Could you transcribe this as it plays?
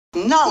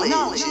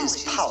Knowledge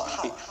is power.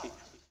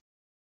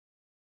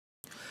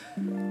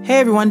 Hey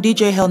everyone,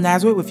 DJ Hell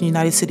Nazareth with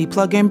United City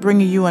Plugin,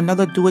 bringing you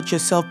another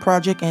do-it-yourself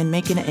project and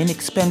making an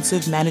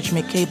inexpensive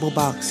management cable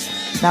box.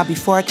 Now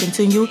before I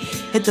continue,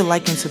 hit the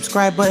like and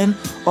subscribe button.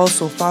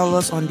 Also follow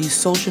us on these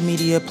social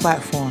media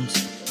platforms.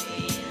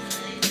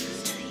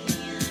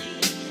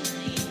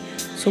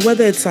 So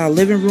whether it's our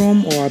living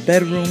room or our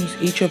bedrooms,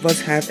 each of us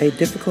have a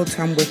difficult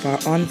time with our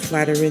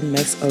unflattering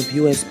mess of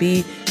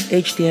USB,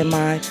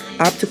 HDMI,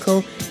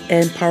 optical,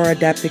 and power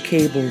adapter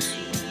cables.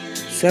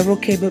 Several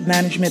cable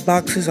management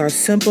boxes are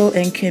simple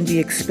and can be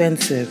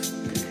expensive.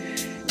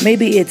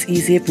 Maybe it's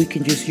easy if we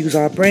can just use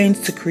our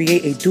brains to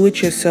create a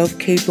do-it-yourself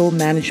cable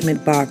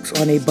management box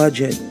on a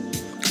budget.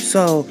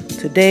 So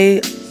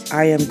today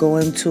I am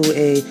going to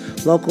a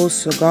local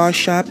cigar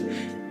shop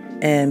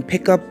and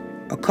pick up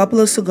a couple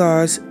of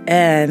cigars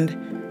and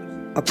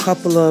a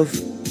couple of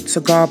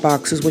cigar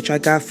boxes which I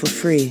got for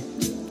free.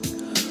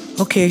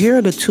 Okay, here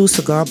are the two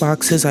cigar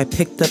boxes I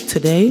picked up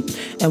today,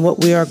 and what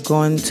we are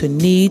going to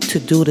need to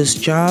do this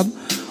job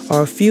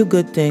are a few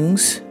good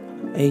things: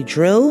 a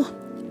drill,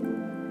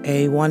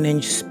 a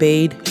 1-inch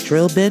spade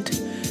drill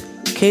bit,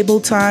 cable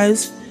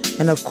ties,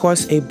 and of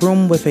course a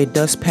broom with a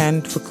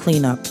dustpan for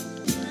cleanup.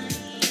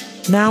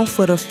 Now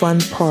for the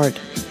fun part.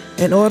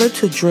 In order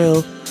to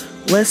drill,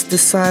 let's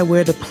decide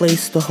where to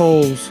place the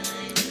holes.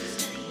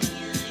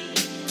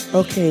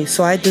 Okay,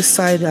 so I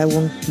decided I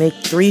will make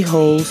 3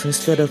 holes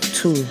instead of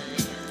 2.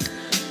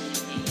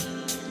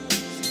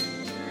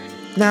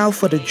 Now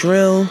for the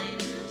drill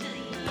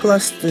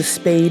plus the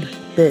spade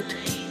bit.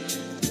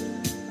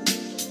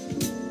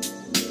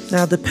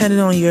 Now depending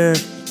on your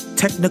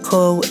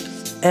technical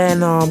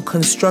and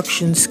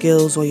construction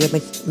skills or your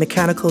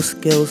mechanical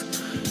skills,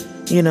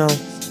 you know,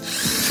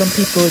 some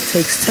people it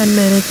takes 10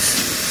 minutes,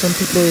 some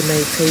people it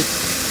may take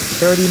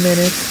 30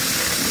 minutes.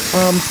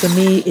 For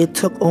me it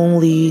took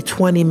only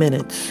 20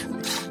 minutes,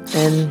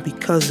 and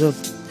because of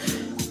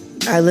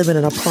I live in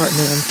an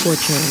apartment,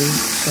 unfortunately,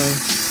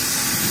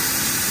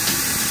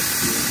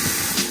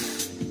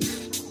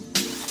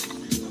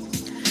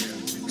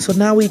 so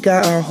now we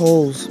got our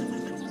holes.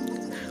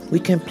 We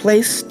can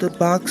place the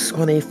box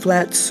on a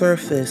flat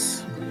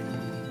surface.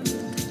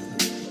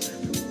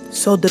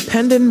 So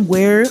depending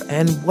where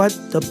and what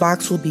the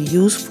box will be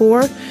used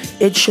for,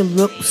 it should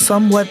look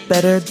somewhat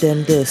better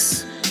than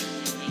this.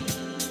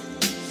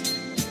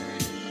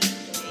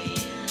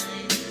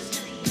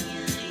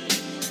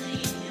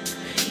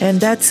 And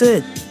that's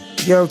it,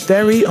 your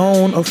very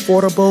own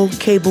affordable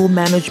cable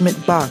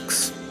management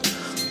box.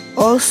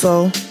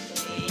 Also,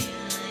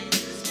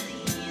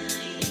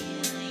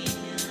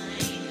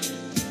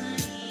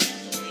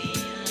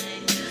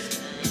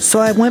 so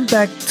I went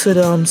back to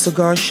the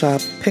cigar shop,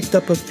 picked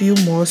up a few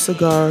more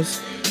cigars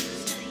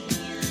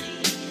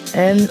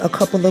and a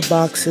couple of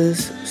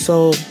boxes.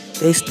 So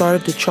they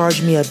started to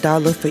charge me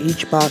 $1 for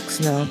each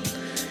box now.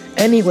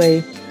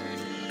 Anyway,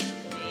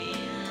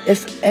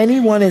 if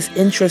anyone is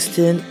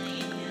interested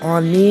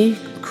on me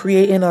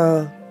creating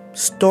a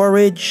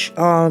storage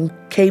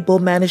cable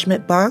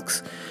management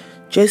box,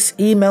 just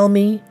email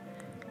me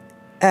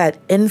at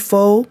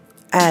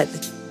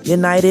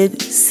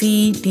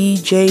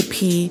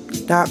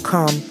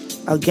info@unitedcdjp.com.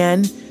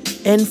 Again,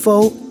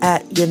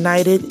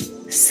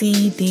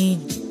 info@unitedcd.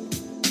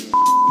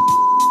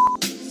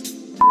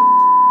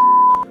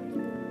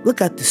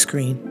 Look at the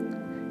screen.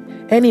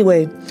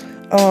 Anyway,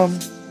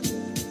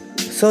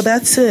 so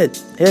that's it.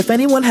 If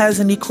anyone has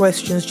any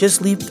questions,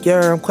 just leave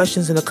your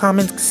questions in the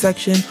comments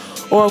section,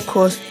 or of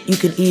course you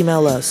can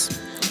email us.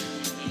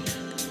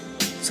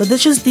 So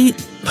this is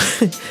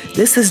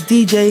this is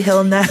DJ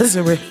Hell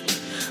Nazareth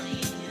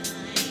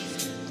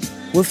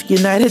with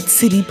United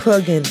City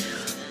Plugin.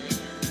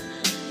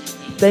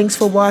 Thanks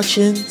for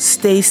watching.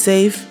 Stay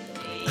safe.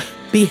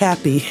 Be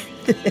happy.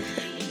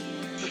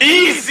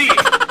 Easy.